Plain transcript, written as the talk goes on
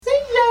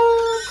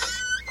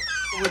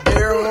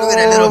at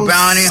that little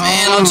brownie.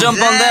 Man, I'll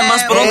jump on that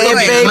más pronto.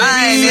 Hey,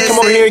 baby, come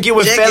over here and get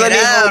with Felony.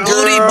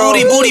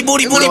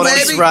 Booty,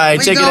 That's baby. right.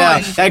 Check it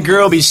out. That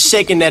girl be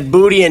shaking that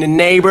booty in the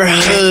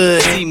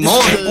neighborhood.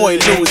 Boy,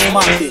 Louis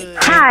Martin.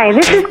 Hi,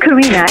 this is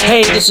Karina.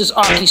 Hey, this is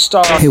Aki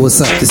Star. Hey, what's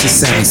up? This is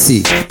Sammy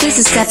C. This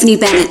is Stephanie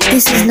Bennett.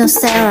 This is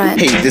Nocera.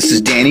 Hey, this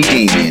is Danny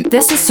Damien.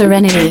 This is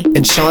Serenity.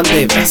 And Sean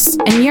Davis.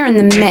 And you're in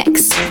the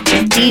mix.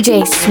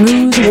 DJ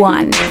Smooth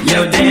One.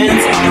 Yo,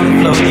 dance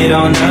on the floor, get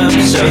on up.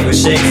 Sugar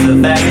shakes the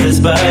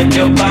fastest, but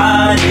your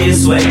body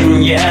is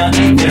sweating, yeah.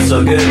 Feels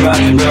so good, rock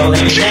and roll in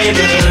your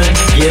neighborhood.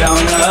 Get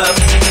on up.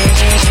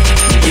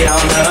 Get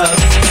on up.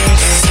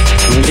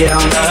 Get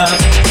on up.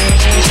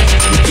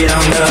 Get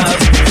on up.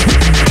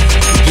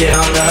 Get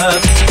on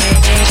up.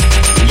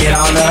 Get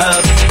on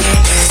up.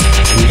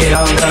 Get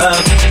on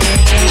up.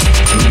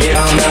 Get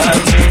on up.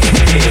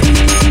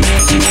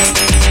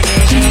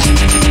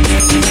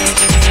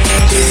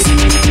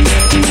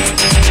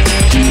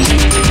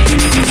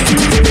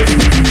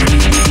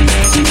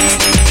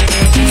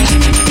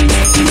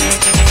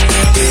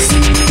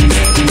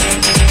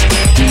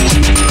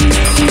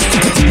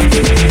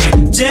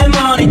 Jam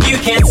on it, you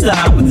can't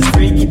stop with this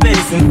freaky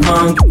bass and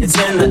funk. It's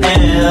in the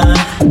air,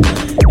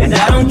 and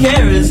I don't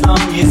care as long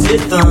as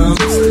it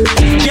thumps.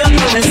 You're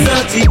feeling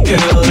salty,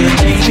 girl, it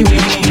makes me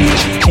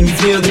weak. Can you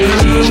feel the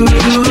groove?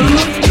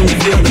 Can you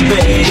feel the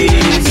bass?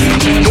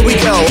 Here we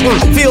go.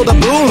 Feel the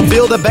boom,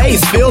 feel the bass,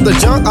 feel the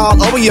junk all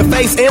over your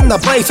face. In the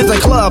place, it's a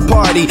club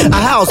party, a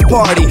house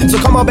party. So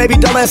come on, baby,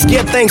 don't let's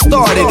get things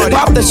started.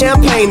 Pop the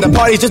champagne, the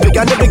party's just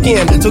begun to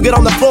begin. So get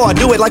on the floor,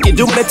 do it like you're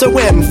doing it to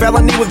win.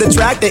 Felony with the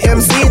track, the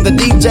MC, the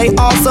DJ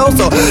also.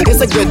 So it's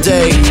a good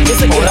day.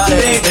 It's a good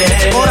day.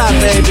 Hola,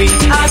 baby.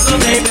 Aso,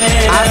 baby.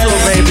 Aso,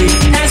 baby.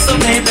 Eso,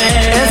 baby.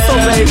 Eso,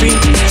 baby.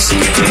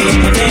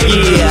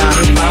 Yeah.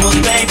 Vamos,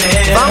 baby.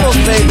 Vamos,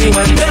 baby.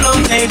 Muévelo,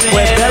 baby.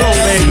 Muévelo,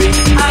 baby.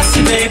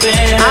 Así, baby.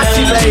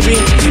 Así, baby.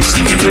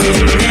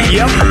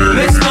 Yep.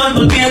 Me estoy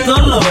volviendo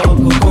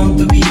loco con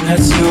tu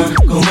vibración,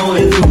 como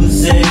el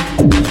dulce.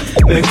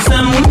 Me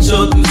gusta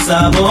mucho tu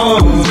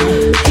sabor.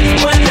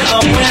 Muévelo,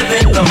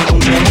 muévelo,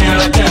 ven a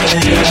la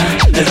cadera.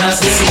 Le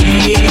das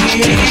así,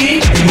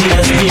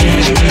 miras bien,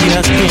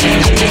 miras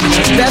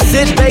bien. That's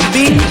it,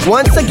 baby.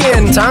 Once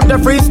again, time to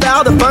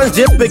freestyle. The fun's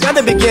just begun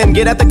to begin.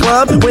 Get at the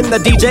club when the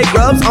DJ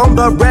grubs on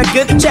the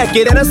record. Check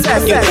it in a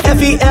second.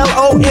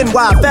 Felony,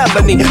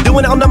 felony.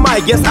 Doing it on the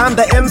mic. Yes, I'm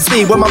the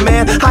MC with my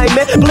man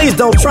Jaime. Please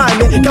don't try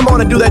me. Come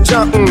on and do that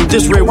jump.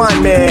 Just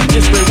rewind, man.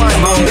 Just rewind.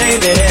 Come on,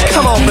 baby.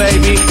 Come on,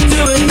 baby.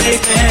 Do it, baby.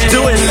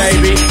 Do it,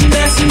 baby.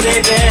 That's it,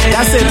 baby.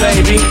 That's it,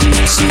 baby.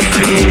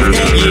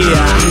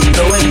 Yeah.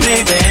 Throw it,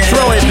 baby.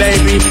 Throw it,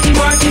 baby.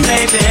 Work it,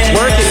 baby.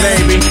 Work it,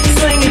 baby.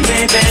 Swing it,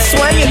 baby.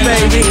 Swing it,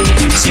 baby.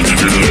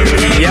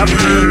 Yep.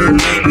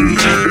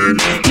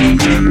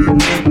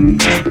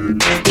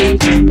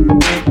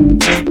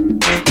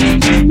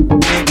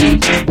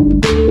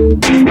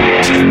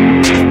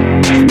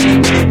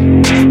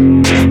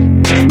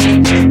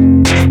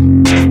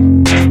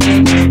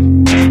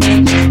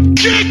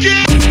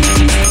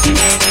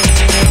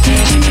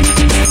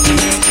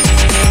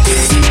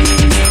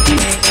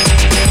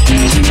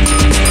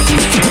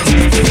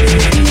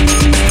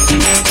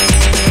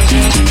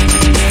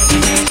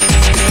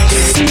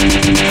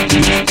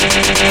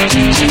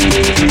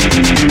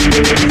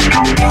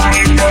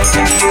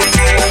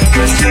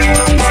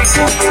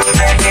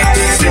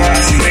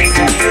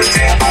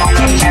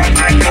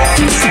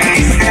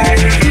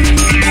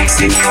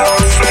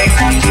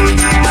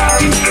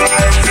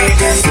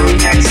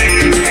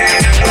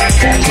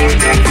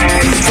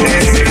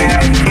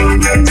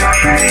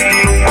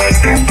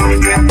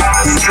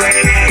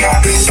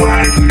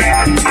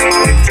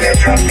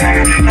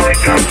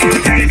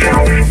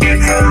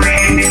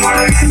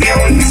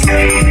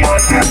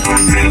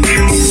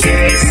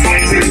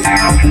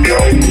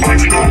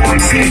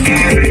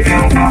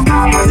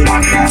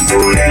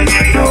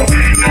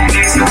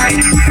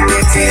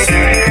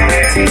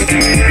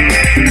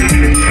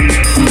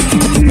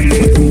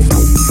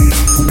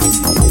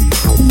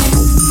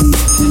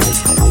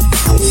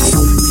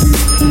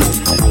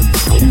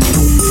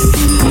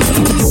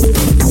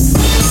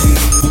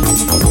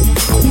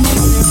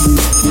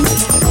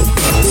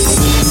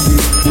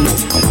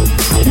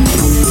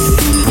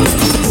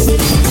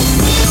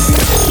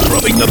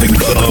 Nothing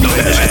but the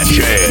best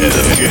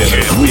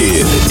jam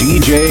with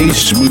DJ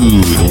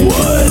Smooth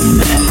One.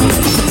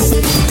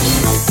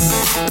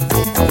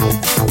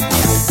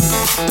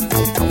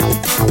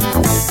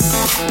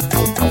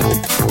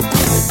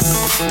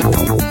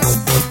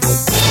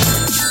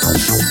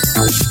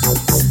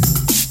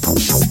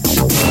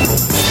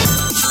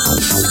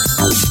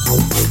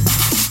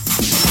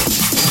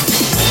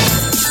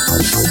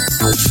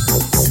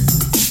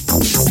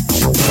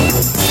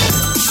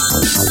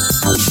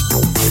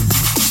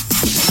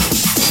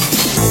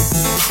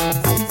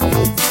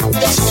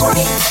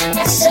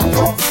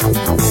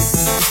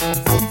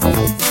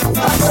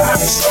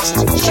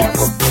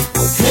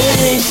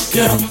 Hey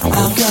girl,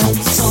 I've got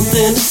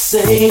something to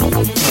say. Your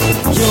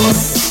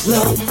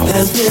love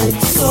has been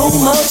so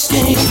much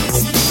gain.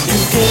 You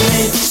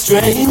came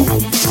straight,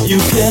 you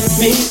kept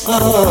me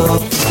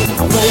up.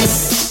 Plain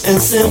and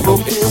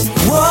simple is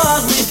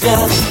what we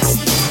got.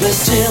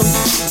 Let's jam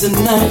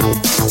tonight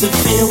to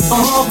feel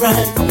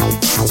alright,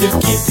 to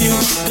keep you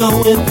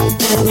going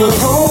and to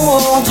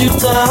hold you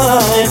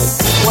tight.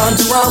 Why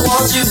do I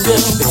want you,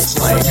 girl?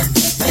 Explain.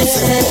 Yeah,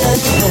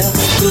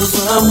 cause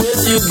when I'm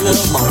with you, girl,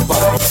 my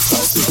body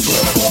starts to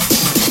flow.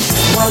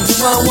 Why do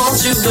I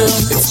want you, girl?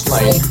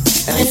 Explain.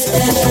 Yeah,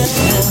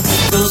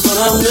 cause when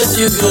I'm with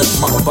you, girl,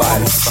 my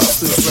body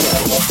starts to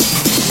flow.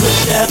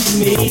 Look at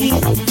me,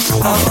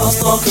 I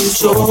lost all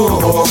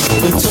control.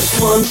 With just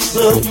one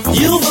look,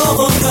 you've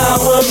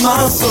overpowered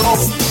my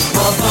soul.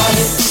 My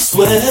body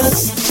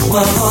sweats, my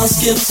heart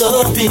skips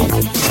a beat.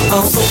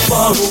 I'm so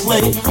far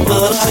away,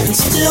 but I can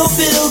still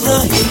feel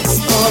the heat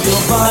of your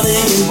body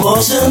in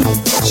motion.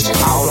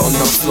 Out on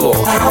the floor,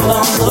 out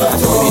on the floor. I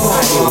don't need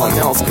anyone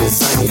else,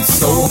 cause I need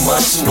so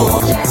much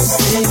more.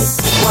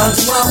 Why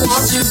do I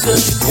want you,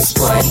 girl?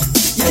 Explain.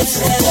 Yeah,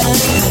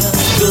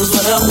 cause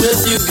when I'm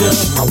with you, girl,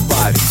 my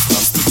body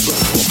starts to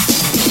tremble.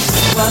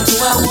 Why do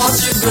I want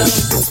you, girl?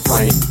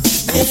 Explain.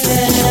 Yeah,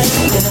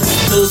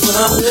 cause when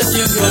I'm with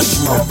you, girl,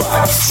 my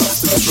body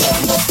starts to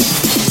tremble.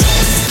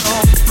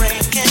 Don't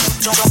break it,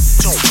 don't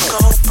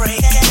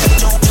break it,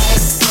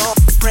 don't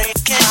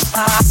break it,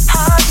 my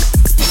heart.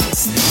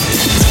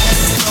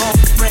 Don't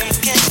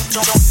break it,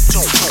 don't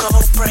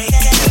break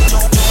it,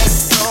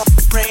 don't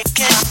break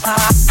it, my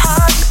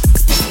heart.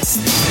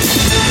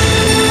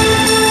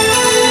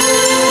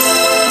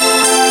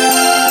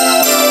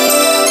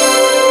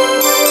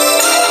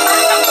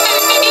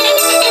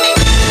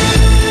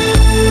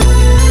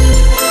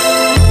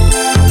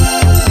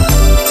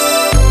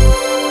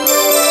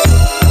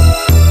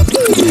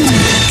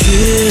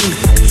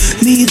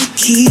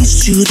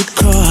 Keys to the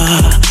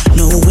car,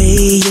 no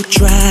way you're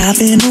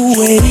driving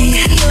away.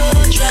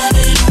 Don't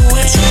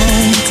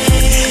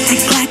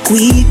act like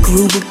we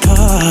grew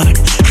apart.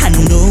 I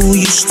know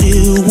you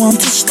still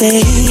want to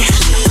stay.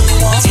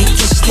 Take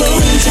your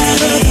clothes out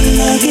of the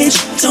luggage.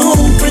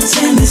 Don't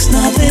pretend it's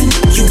nothing.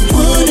 You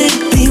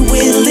wouldn't be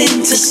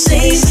willing to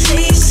save.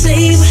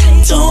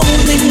 Don't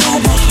ignore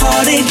my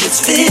heartache.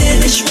 Let's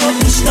finish what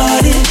we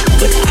started.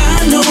 But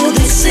I know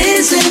this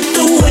isn't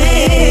the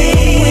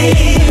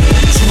way.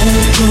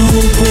 Don't go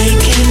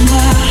breaking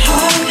my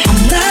heart.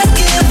 I'm not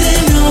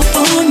giving up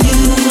on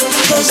you,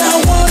 cause I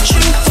want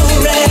you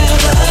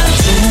forever.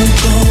 Don't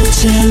go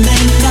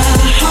telling my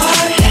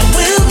heart that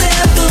we'll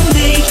never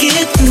make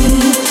it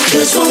through,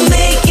 cause we'll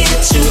make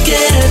it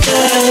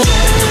together.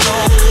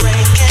 Don't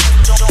break it,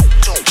 don't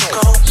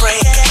go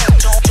break it,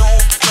 don't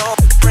go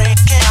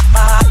breaking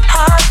my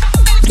heart.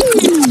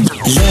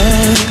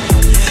 Love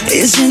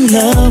isn't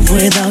love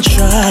without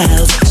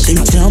trials.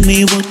 Then tell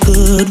me what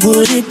good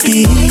would it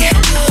be?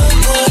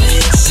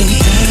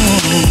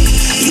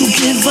 You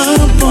give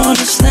up on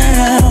us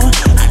now.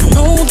 I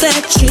know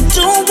that you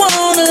don't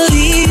wanna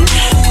leave.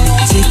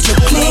 Take your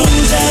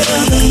clothes out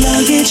of the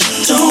luggage.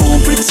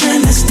 Don't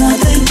pretend it's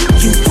nothing.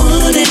 You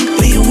wouldn't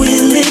be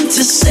willing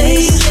to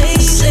say.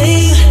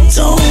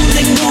 Don't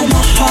ignore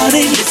my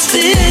heartache. Let's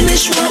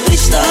finish what we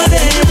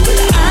started. But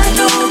I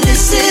know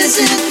this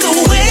isn't the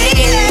way.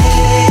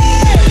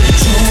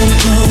 Don't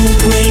go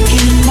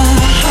breaking my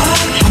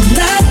heart. I'm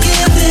not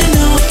giving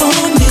up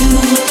on you,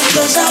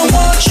 cause I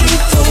want you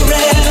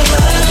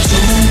forever.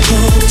 Don't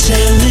go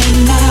telling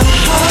my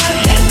heart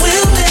that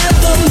we'll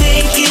never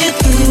make it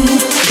through,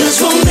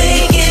 cause we'll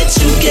make it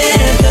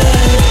together.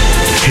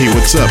 Hey,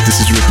 what's up?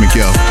 This is Rick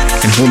Miguel,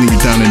 and holding you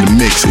down in the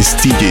mix is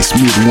DJ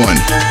Smooth One,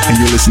 and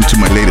you're listening to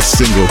my latest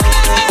single,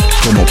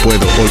 Como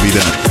Puedo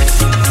Olvidar.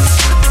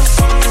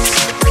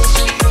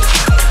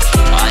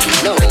 I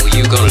know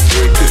you're gonna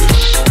do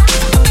this.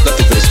 Let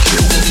the best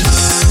do.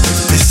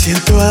 Me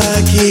siento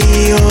aquí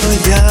hoy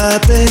a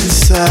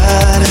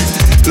pensar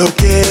lo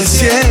que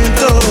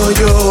siento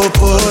yo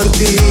por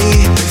ti.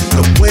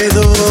 No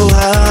puedo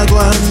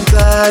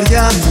aguantar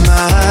ya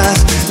más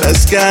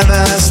las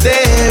ganas de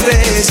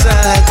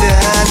besarte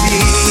a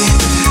ti.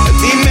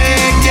 Dime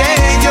qué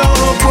yo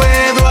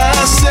puedo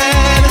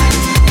hacer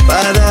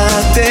para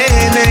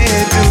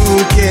tener tu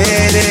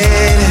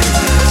querer.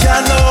 Ya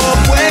no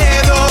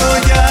puedo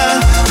ya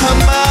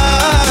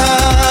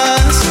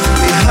jamás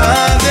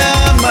dejar de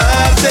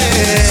amarte.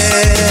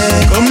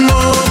 ¿Cómo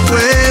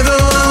puedo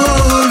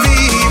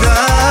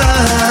olvidar?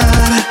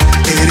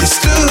 Eres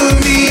tú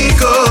mi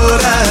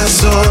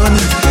corazón.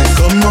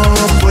 ¿Cómo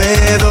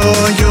puedo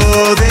yo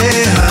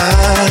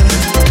dejar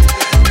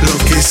lo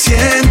que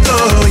siento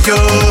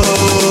yo?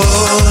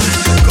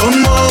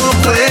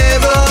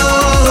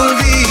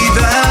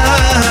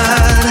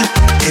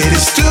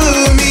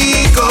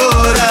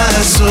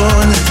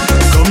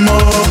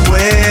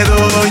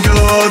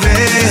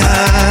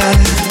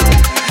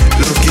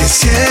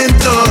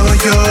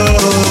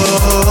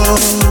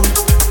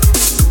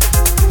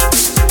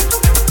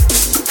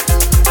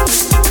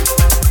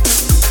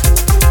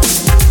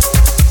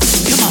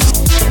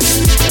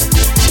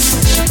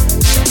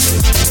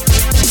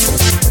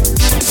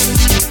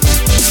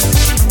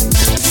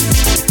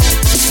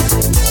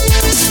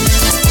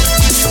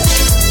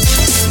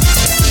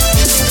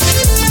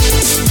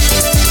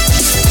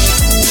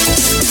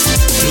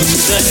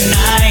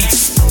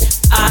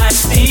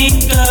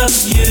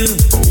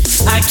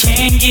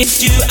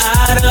 get you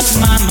out of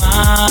my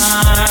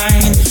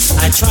mind.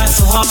 I try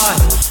so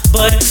hard,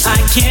 but I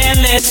can't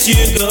let you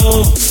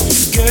go.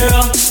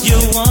 Girl,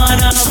 you're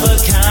one of a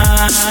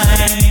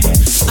kind.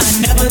 I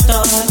never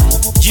thought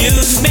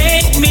you'd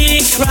make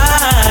me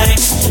cry.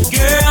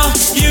 Girl,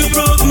 you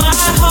broke my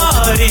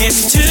heart in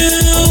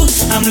two.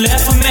 I'm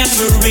left with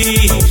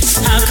memory.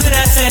 How could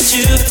I set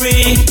you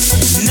free?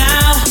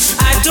 Now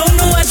I don't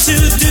know what to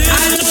do.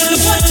 I don't know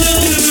what to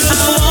do.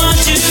 I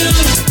want you,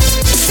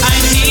 I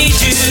need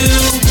you.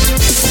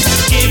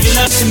 Give your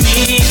love to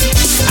me.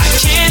 I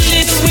can't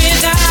live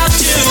without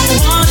you.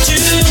 Want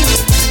you,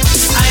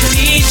 I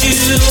need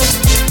you.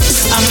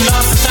 I'm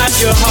lost inside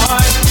your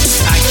heart.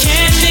 I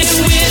can't live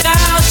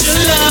without your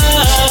love.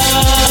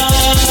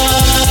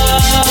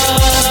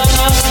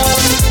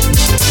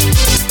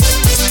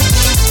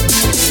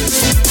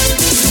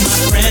 My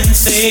friends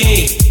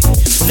say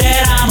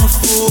that I'm a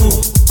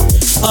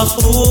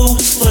fool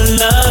for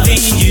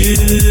loving you,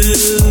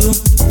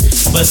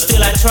 but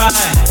still I try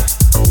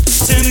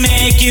to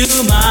make you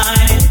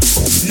mine.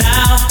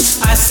 Now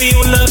I see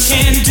what love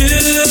can do.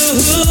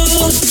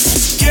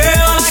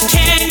 Girl, I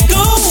can't go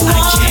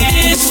on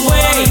this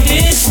way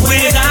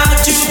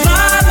without you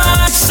by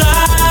my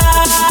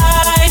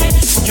side.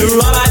 You're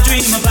all I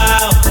dream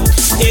about.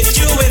 It's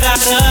you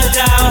without a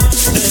doubt.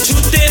 The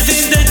truth is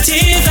in the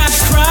tears I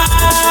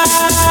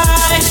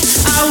cry.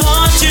 I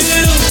want you,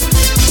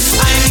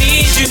 I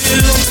need you.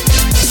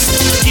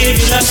 Give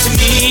your love to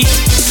me.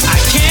 I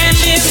can't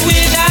live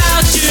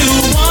without you.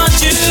 Want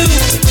you,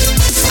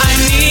 I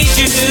need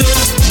you.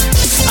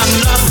 I'm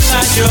lost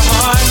inside your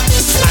heart.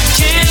 I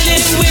can't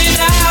live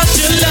without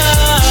your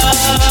love.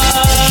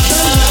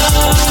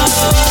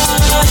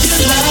 Your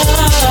love.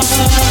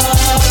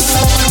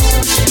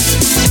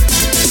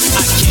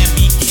 I can't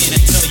begin to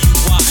tell you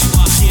why.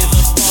 Tears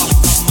are falling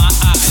from my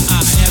eyes.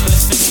 I've never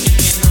seen you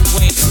in a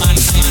way. My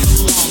hand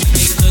so long,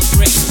 make the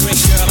great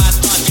girl. I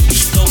thought you'd be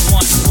the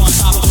one.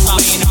 Top of the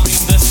rain and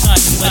bring the sun.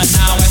 But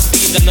now I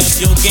see the love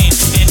your game,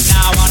 and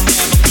now I'll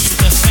never be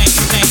the same.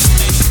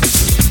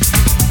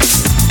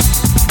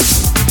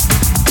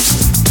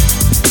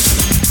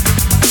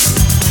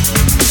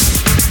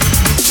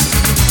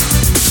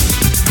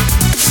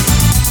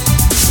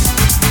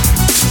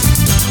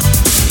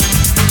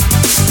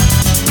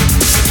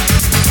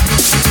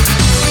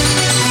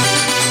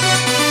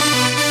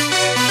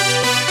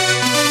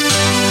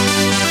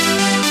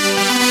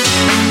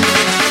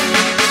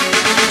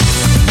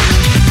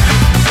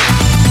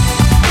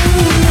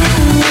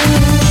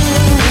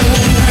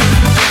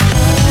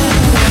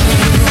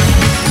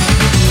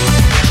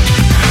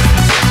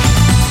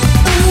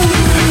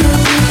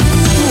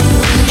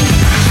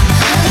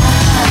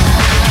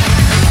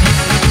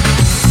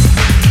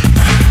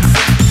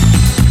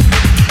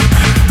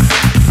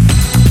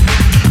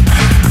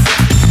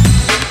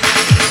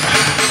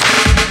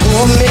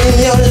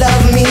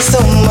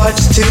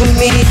 To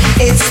me,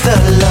 it's the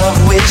love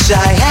which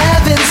I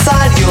have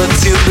inside. You're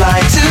too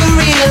blind to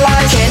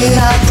realize.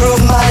 Cannot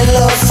prove my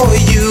love for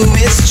you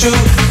is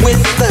true with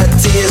the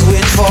tears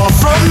which fall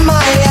from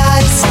my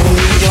eyes.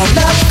 Only your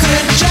love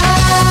could dry.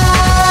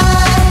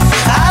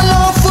 I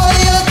long for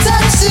your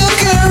touch to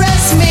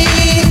caress me.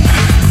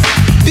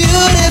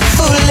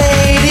 Beautiful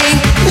lady,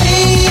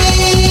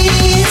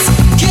 please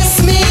kiss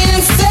me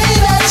and say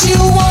that you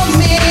want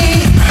me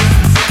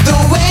the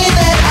way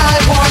that I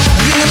want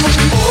you.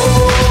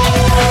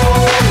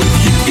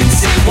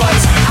 What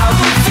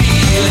I'm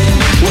feeling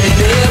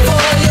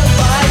whenever you're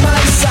by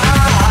my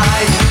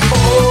side.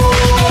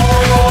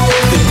 Oh,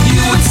 then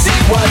you would see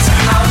what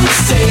I'm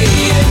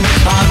saying.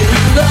 I'm in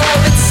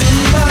love, it's in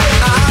my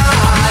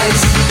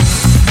eyes.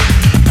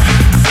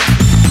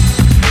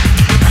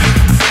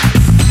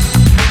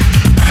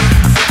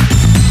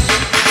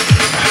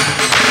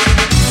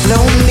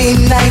 Lonely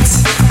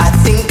nights, I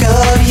think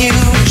of you,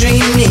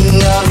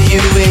 dreaming of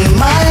you in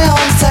my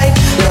arms tight,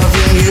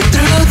 loving you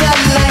through the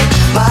night.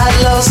 My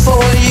love's for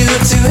you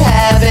to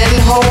have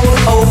and hold.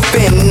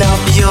 Open up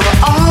your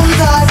arms,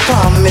 I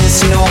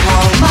promise no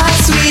harm, my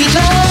sweet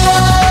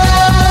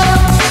love.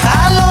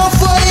 I long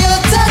for your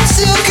touch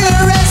to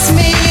caress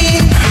me.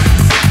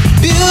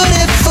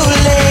 Beautiful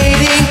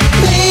lady,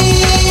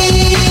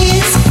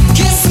 please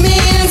kiss me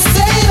and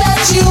say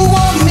that you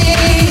want me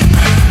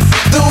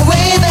the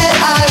way that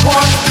I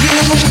want you.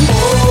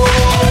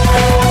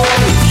 Oh,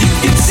 you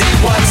can see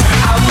what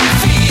I'm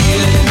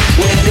feeling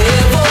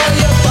whenever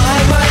you're by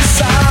my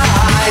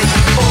side.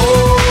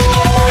 Oh,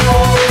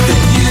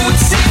 then you'd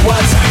see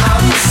what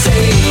I'm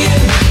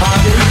saying.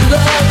 I'm in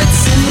love,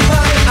 it's in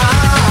my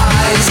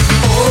eyes.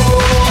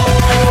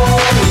 Oh,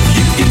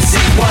 you can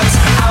see what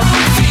I'm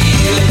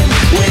feeling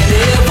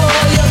whenever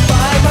you're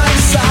by my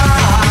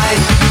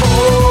side.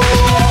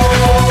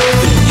 Oh,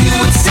 then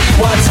you'd see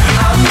what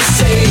I'm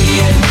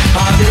saying.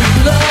 I'm in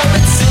love,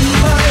 it's in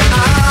my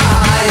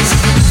eyes.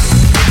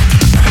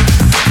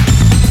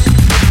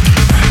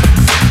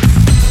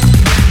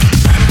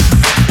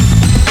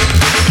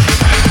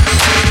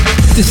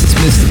 This is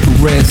Mr.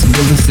 Perez, and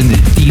you're listening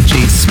to DJ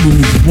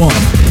Smooth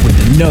One with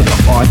another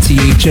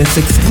RTHS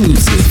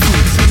exclusive.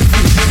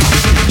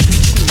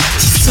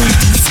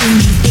 Something's in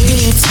the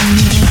air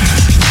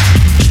tonight.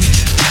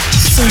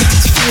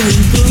 Something's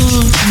feeling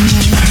wrong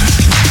tonight.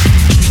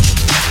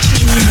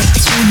 We're not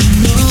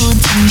turning on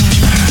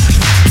tonight.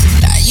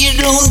 Tonight you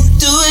don't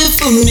do it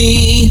for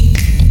me.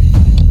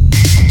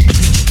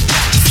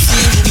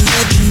 Feeling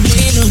like the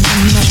man on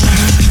your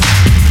mind.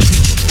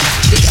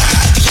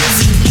 I just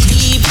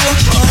leave your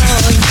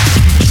heart.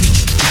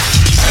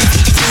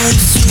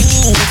 Everything's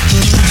over.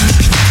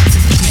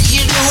 Tonight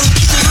you don't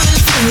do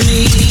it for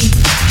me.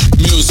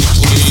 Music,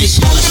 please.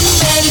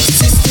 Automatic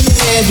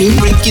systematic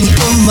breaking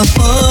from my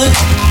heart.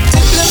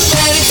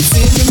 Diplomatic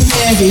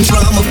cinematic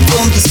drama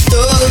from the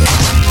start.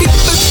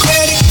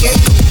 Hypocritic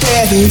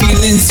empathetic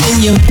feelings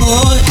in your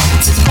heart.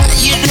 Tonight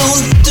you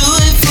don't do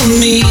it for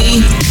me.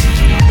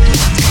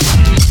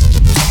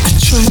 I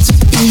tried to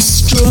be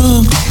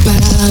strong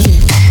about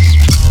it.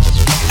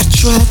 I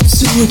tried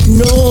to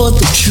ignore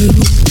the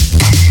truth.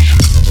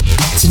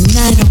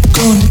 Tonight I'm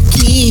gonna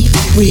keep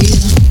it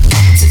real.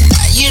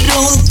 Tonight you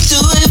don't do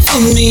it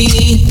for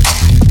me.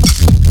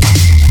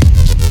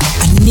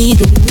 I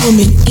need a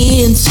woman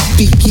in to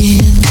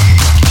begin,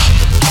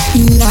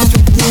 not a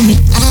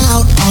woman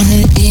out on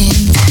an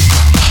end.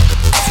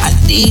 I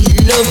need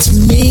love to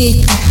make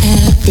me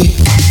happy.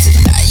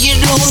 Tonight you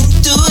don't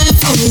do it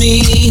for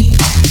me.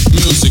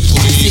 Music,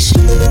 please.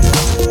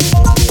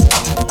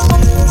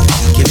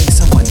 Giving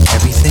someone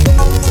everything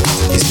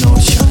is no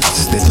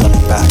assurance they'd love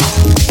you back.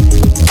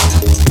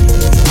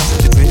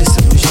 The greatest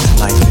illusion in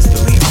life is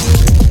believing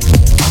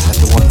that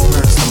the one who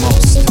hurts the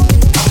most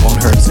won't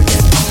hurt us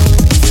again.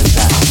 And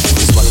that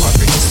is what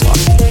heartbreak is taught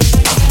me.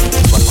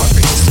 What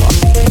heartbreak is taught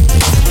me.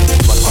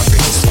 What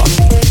heartbreak is taught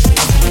me.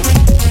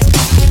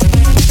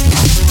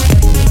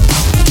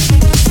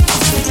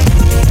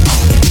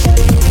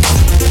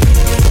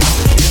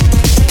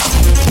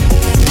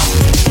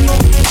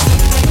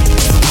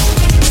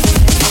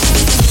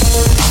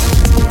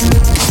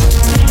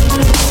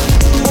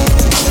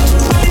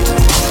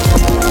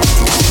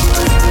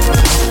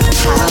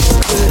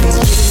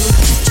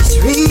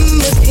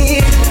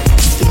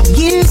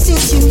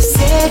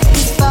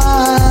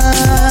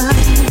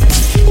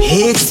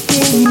 It's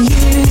been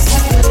years,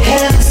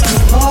 has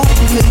come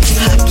over.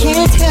 I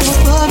can't help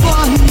but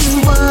wonder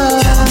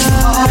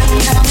why.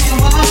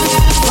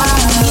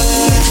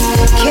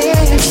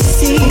 Can't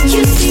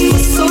you see?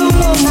 For so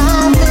long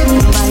I've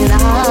lived my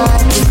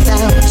life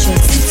without you.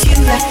 Since you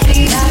left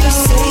me, now you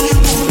say you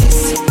want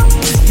this,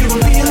 you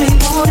really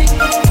want it,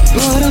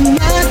 but I'm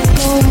not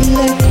gonna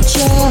let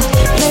you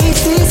play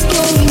this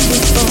game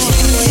before.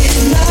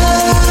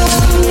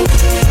 Love,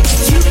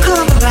 you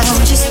come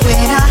around just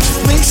when I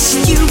wish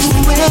you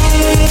away.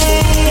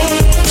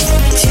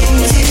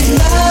 Tainted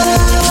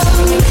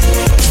love,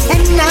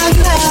 and now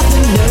you have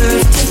the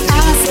nerve to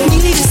ask me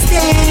to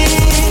stay.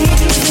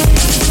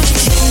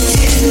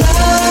 Tainted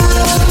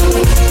love,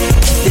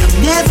 there'll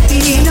never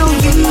be no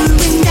you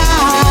and I.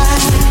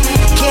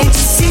 Can't you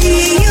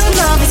see your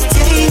love is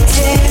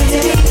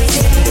tainted?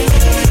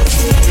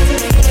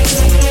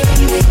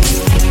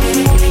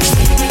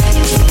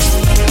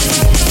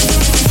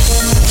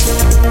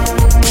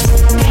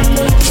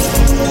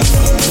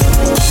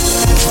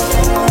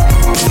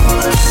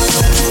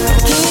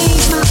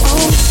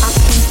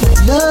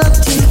 Love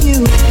to you,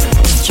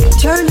 but you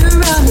turned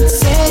around and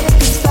said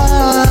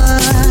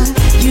goodbye.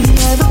 You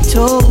never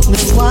told me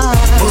why.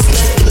 Was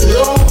left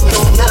alone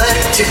all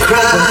night to cry.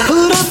 But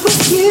put up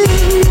with you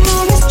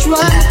on this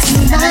drive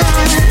tonight.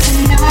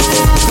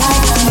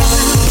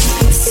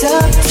 It's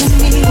up to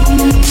me.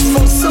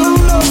 For so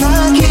long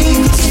I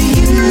gave to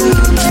you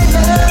my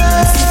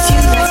love. Since you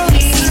left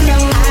me, no,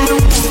 I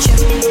don't want you.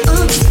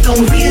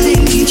 Don't really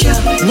need you.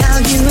 Now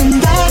you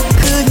and I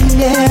could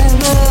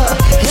never,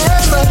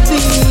 ever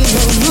be.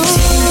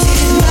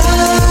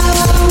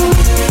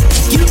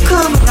 You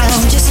come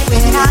around just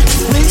when I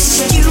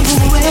wish you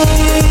away.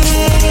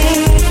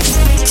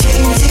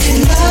 Tainted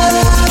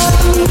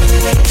love,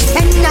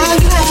 and now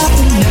you have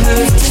the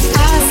nerve to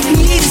ask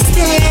me to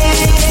stay.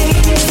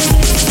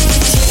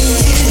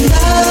 Tainted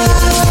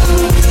love,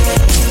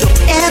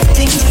 don't ever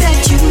think that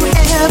you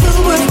ever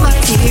worth my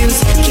tears.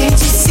 Can't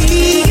you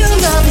see your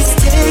love is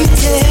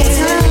tainted?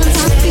 Sometimes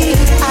I feel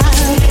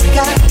I've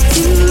got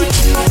to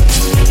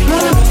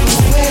run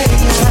away.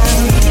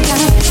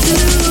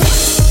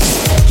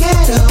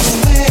 Get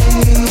away.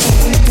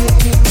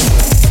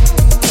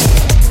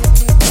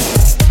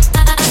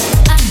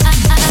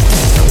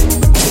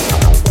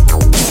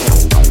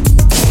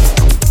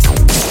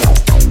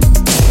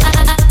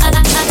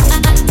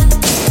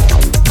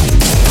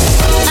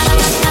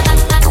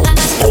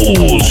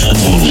 Old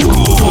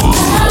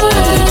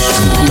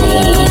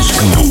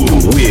school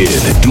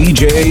with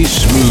DJ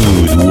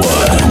Smooth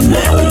One.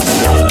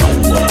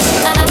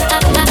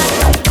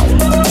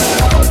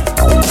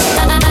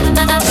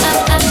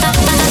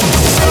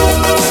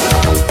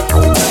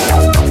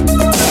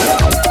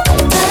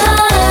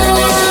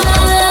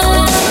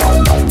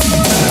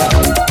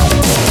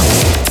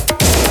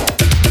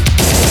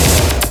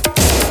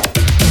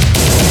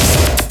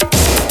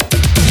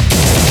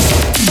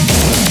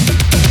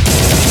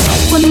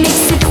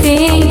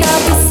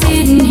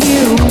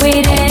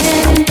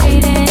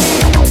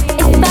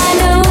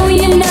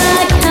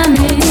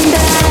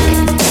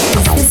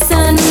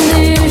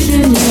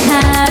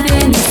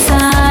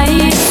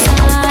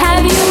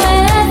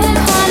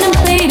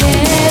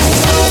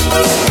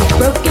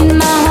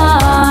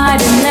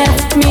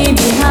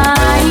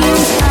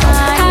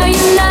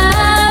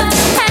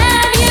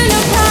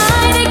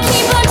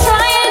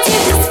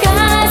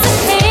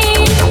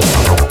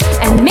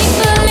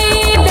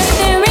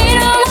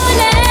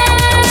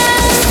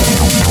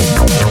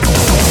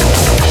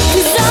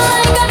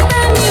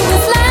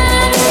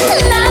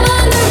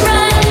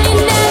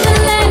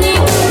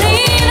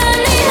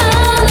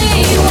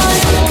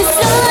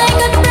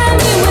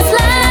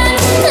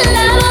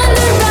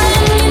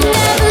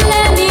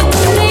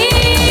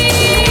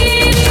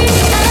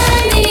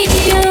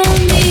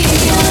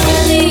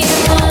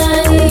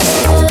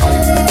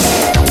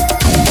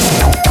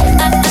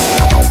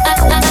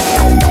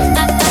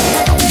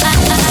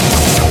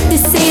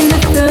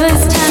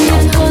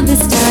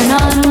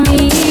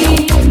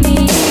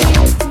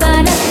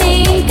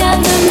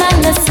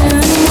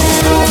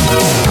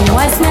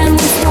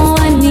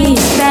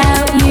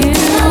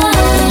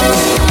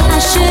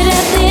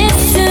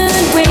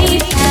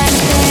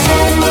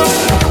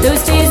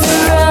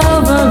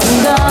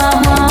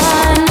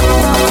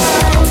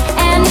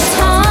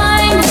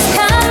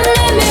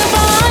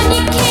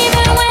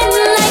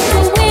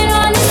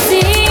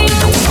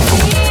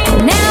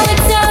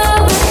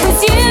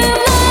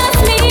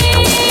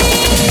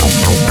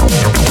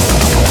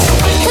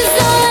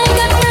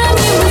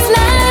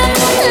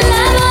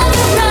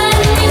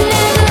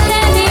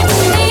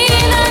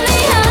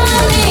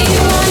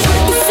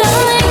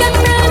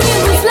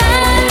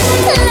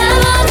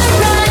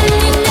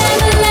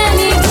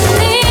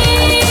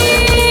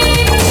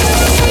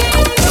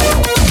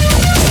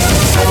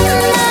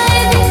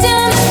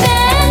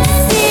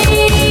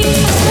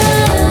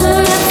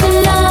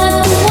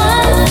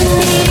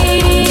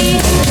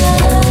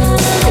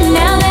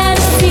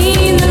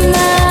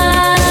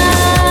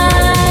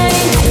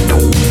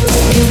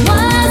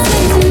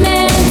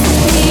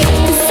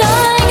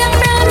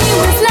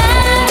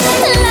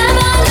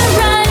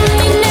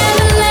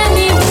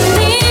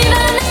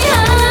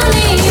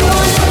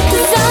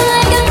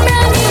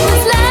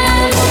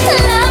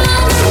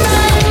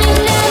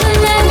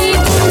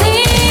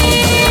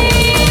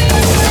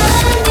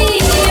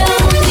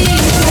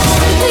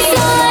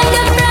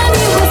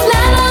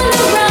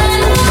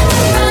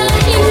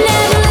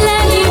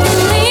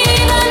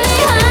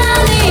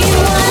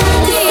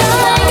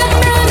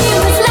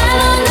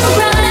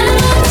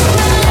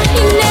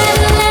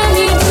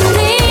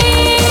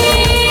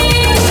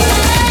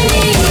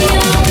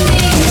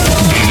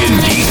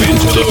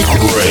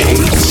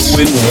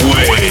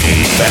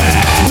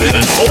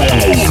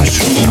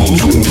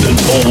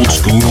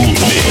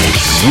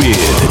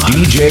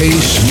 DJ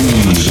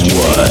Smooth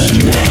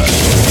One.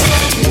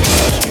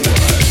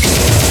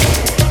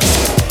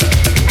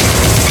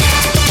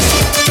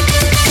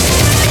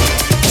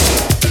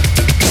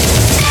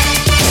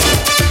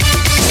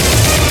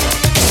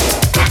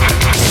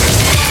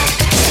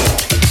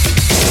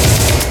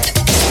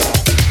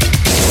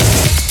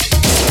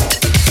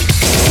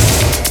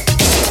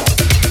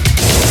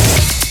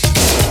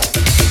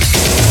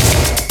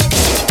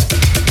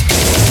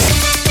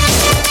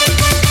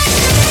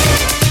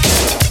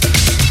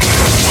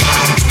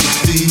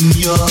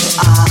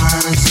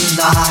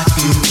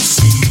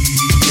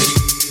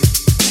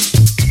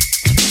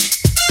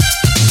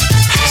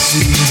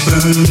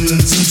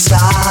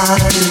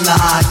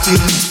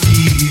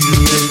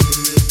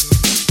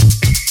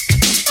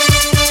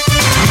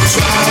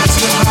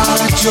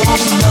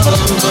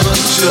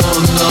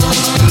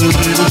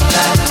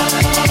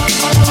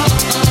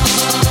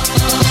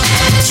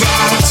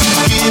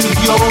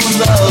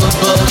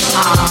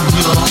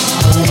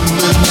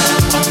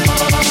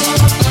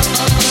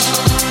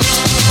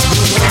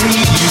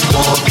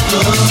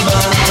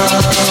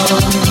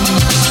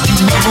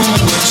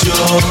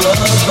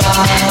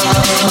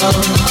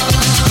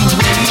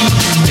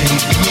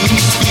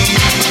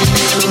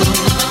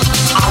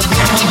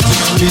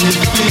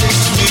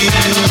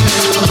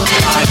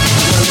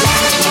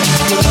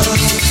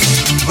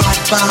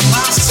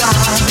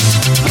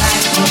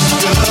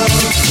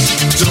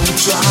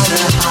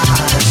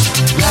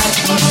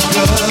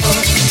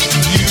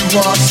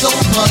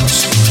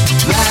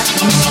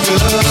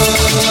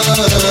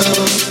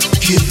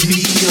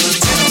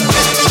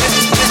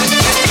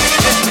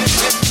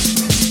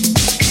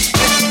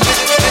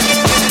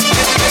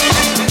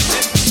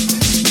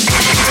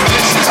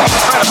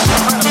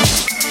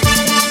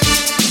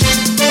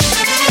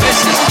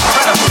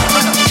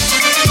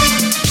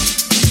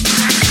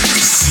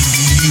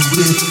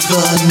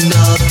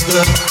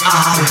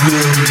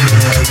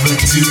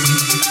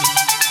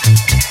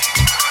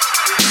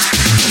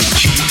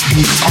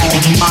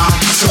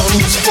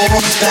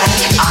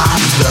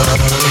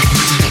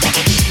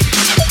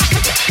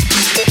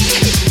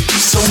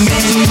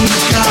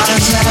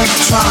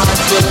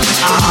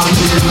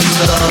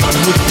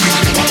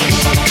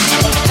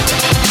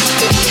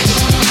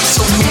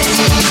 So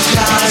many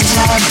guys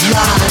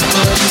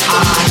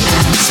I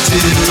am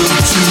still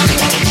true.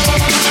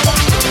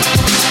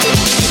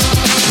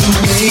 The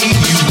way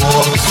you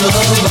walk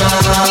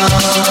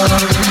around,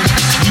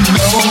 you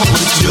know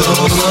what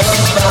you're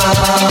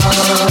about.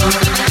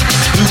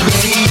 The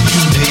way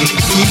you make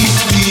me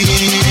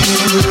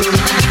feel,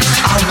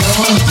 I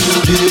wonder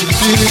if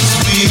it's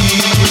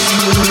real.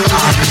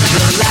 I'm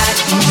the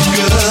Latin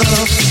girl,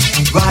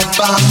 right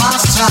by my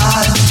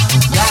side.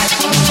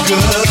 Latin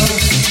girl,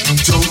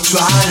 don't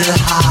try to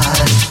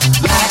hide.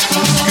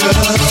 Latin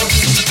girl,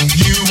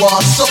 you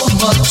are so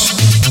much.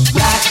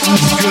 Latin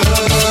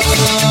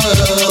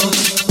girl,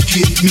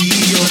 give me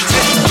your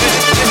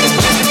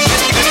time.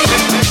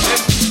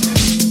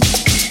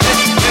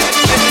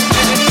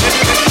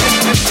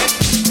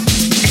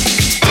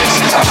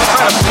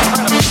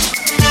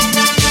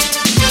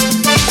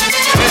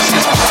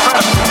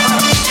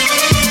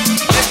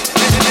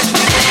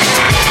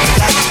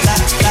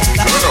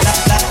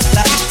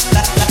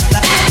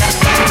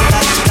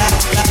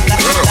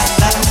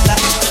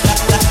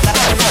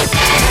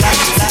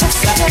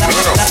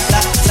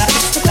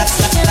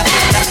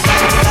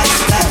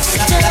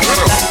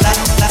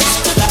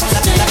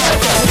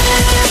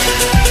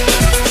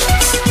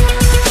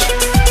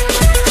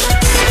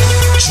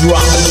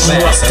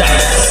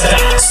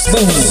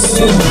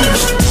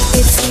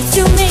 It seems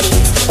to me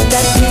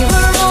that we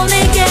were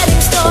only getting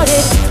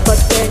started, but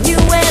then you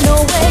went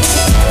away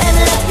and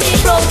left me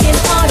broken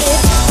hearted.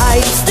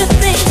 I used to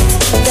think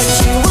that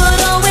you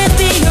would always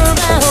be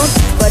around,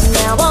 but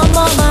now I'm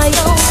on my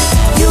own.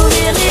 You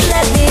really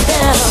let me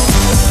down.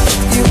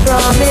 You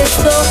promised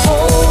the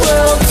whole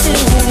world to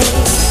me,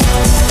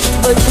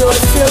 but your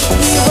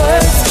silky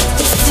words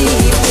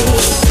deceive me.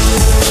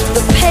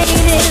 The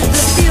pain is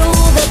the fuel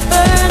that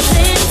burns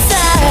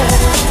inside.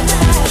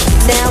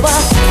 Now I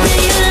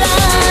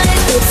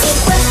realize it's a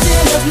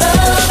question of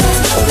love,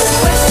 a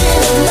question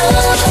of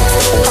love.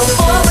 How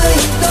far will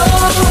you go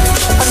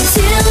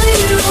until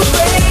you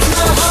break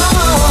my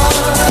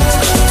heart?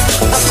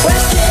 A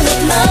question of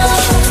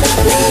love,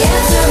 the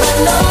answer I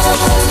know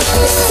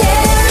is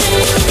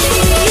tearing me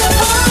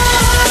apart.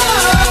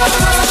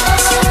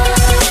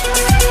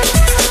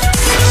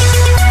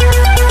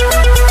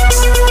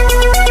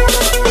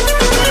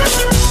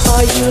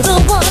 Are you the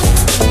one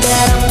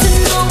that I'm to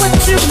know what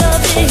true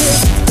love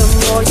is? The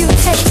more you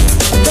take,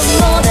 the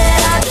more that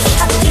I just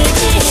have to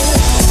give.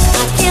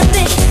 I can't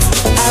think,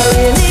 I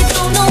really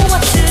don't know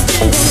what to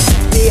do.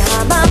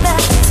 Behind my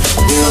back,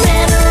 you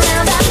ran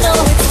around, I know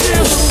it's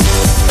true.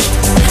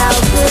 How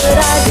could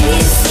I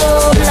be so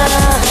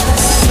blind?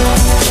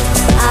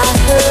 I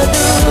heard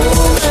the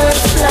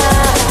rumors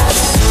fly.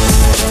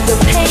 The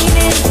pain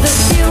is the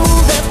fuel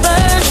that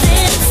burns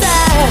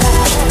inside.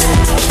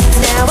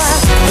 Now I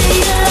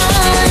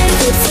realize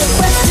it's a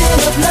question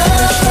of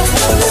love,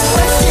 a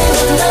question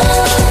of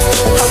love.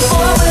 How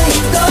far will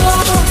you go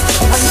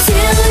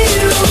until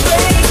you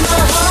break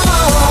my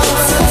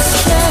heart?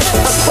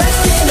 A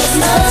question of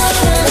love,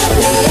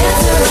 the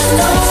answer I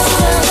know.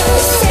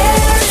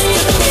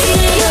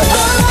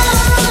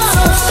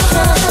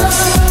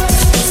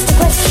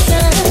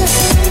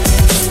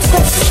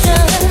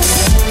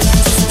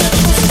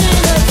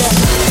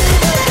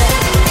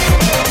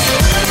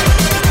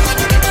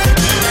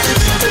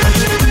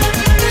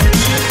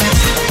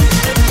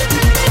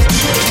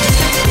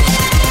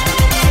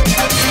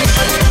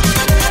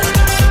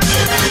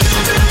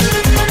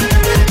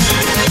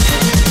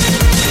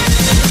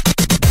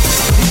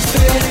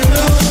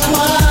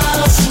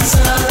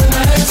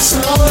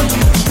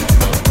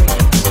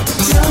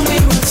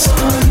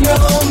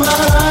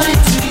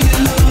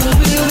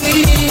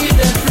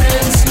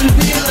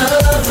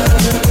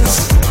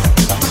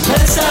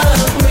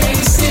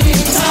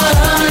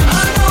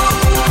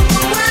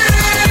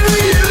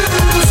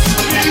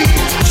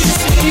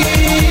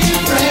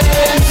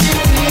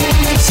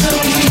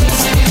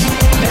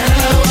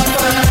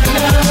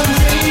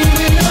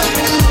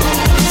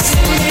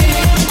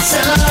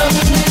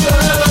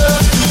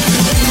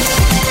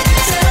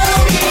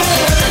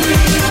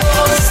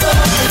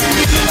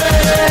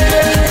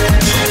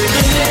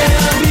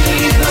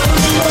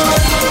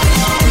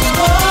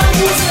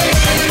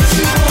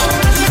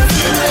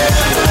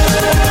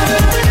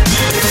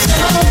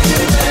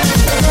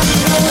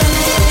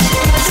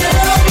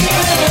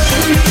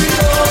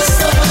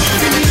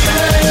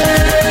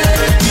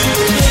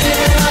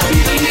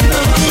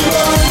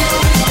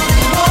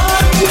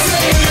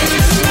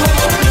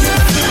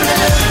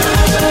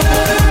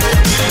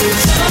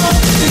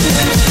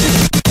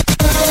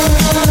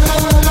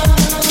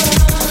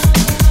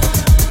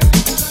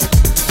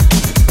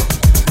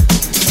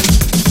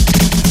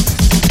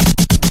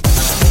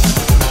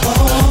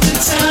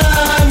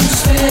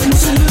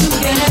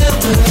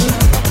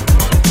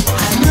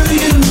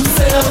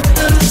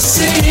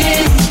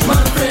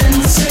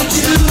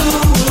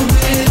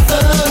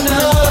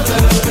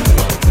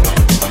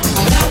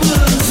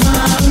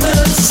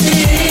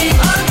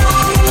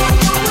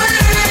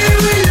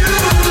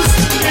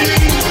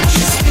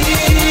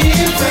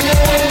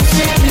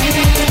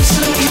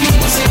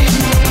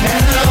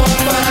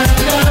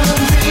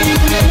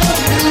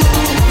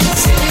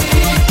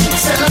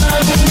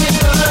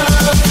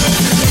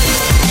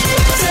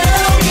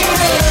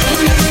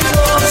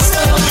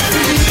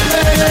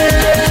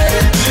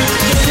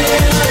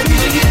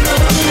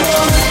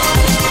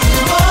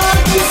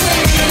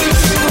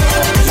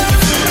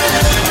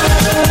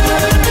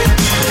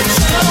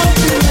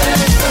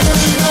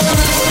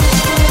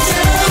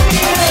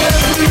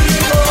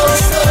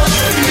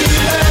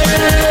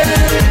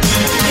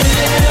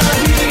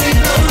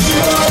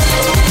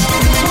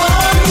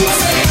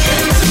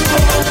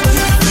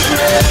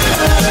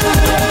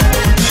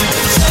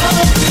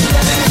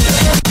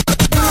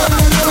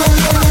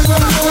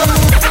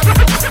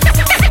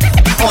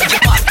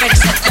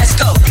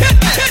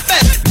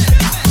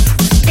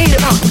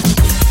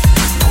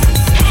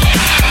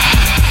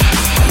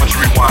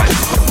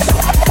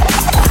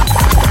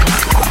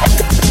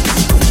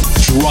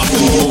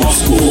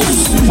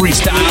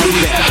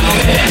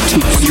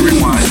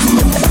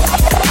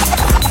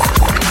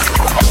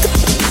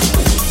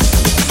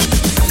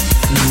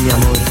 mi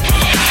amor,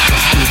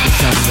 estoy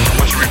pensando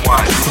que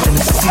te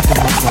necesito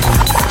mucho, amor.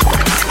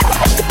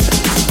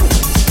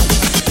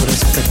 Por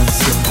eso esta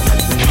canción la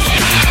canto y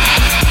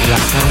te la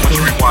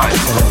dedico a ti.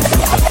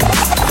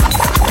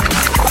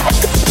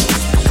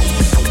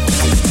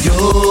 Yo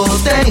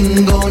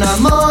tengo un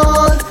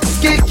amor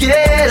que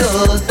quiero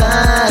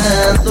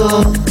tanto.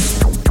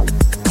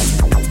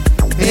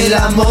 El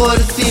amor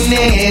sin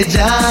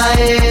ella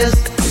es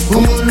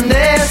un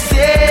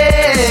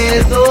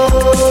desierto.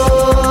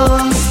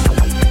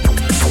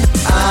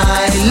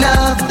 I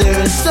loved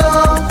her so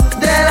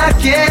that I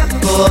can't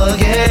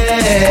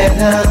forget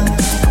her.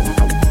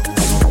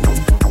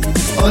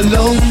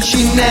 Alone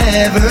she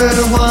never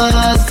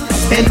was,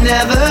 and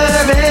never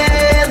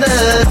in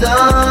the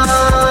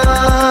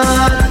dark.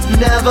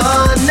 Never,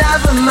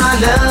 never my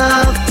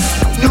love,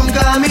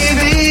 nunca mi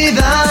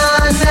vida.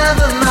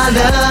 Never my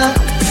love,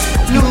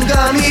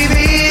 nunca mi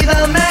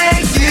vida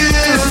make you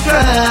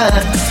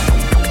cry.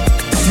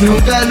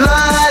 Nunca lo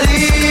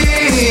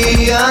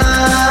haría.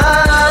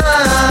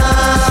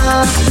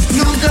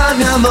 Nunca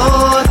mi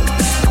amor,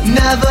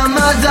 never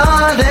my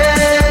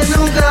darling.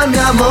 Nunca mi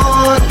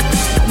amor,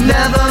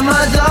 never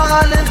my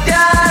darling. Te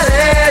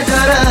haré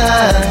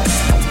llorar,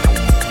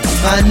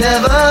 I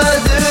never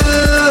do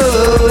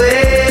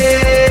it.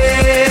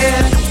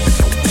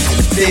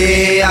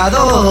 Te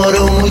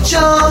adoro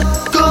mucho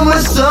como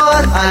el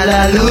sol a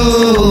la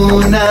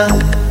luna.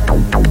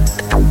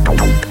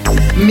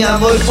 Mi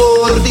amor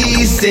por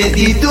ti se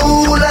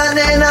titula,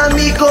 nena,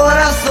 mi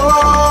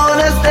corazón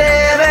es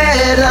de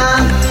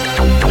verdad.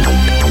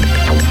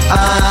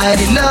 I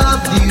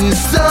love you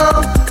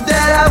so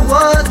that I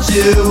want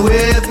you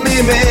with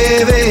me,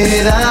 mi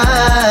vida.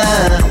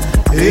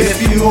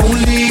 If you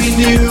only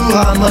knew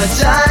how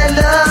much I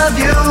love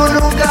you,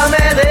 nunca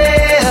me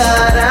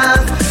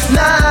dejarás,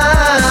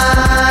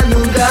 nah,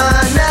 nunca,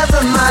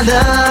 never my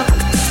love,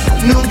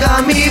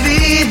 nunca mi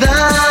vida,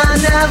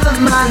 never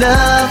my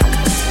love,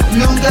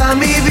 nunca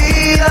mi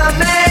vida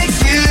make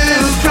you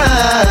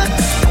cry,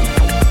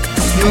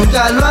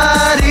 nunca lo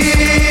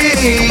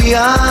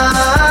haría,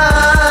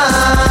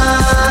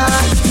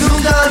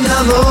 nunca mi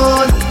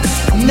amor,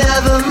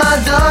 never my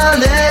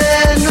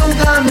darling,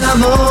 nunca mi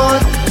amor.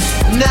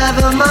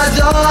 Never my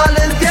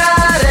darling, te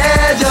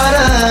haré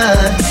llorar,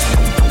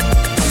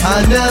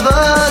 I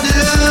never do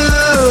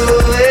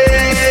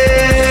it,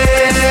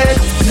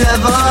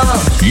 never.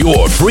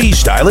 You're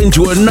freestyling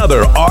to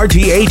another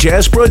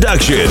RTHS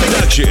production.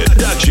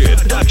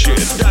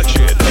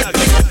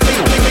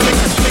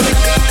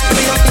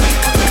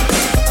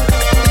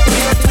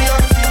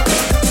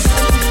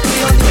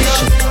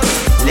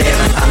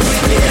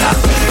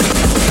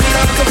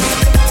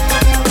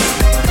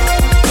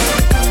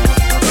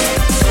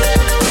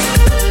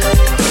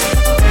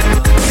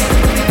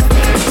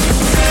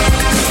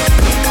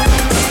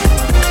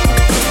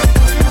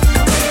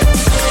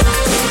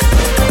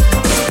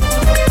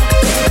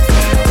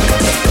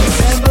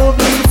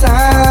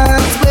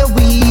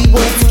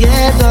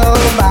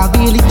 I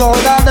really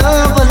thought our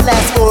love would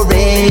last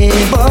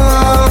forever.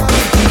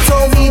 You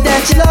told me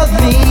that you loved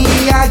me,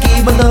 I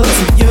gave my love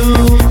to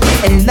you,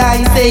 and now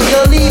you say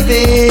you're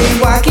leaving.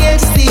 Why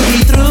can't you see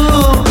me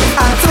through?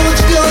 I told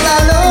you, girl, I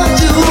loved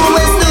you,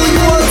 and still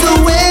you walked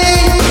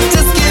away.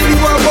 Just give me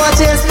one more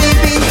chance,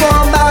 baby, before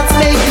I'm about to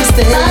make you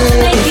stay.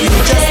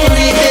 Just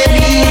believe in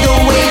me the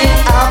way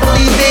that I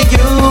believe in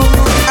you.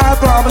 I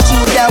promise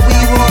you that we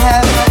will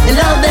have a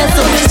love that's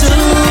always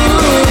true.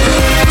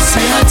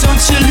 Say, don't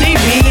you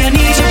leave me, I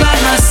need you by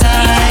my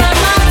side.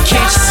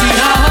 Can't you see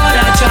how hard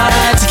I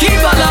tried to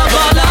keep our love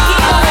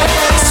alive?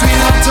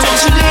 Sweetheart, don't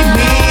you leave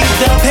me,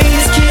 the pain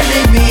is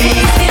killing me.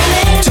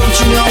 Don't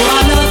you know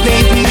our love,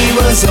 baby,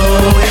 was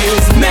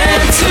always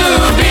meant to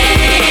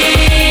be.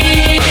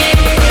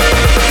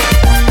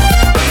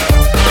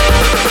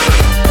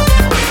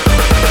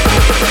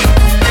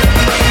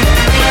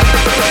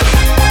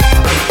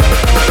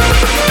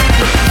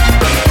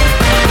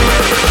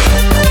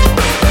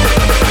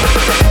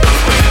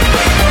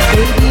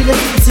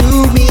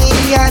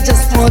 I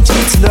just want you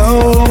to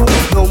know,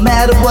 no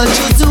matter what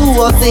you do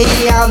or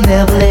say, I'll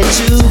never let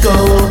you go.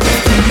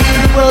 You mean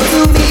the world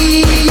to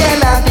me,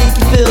 and I think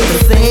you feel the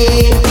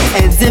same.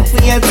 And if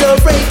we end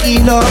up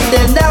breaking off,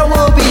 then that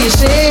won't be a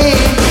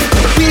shame.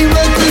 We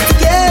went through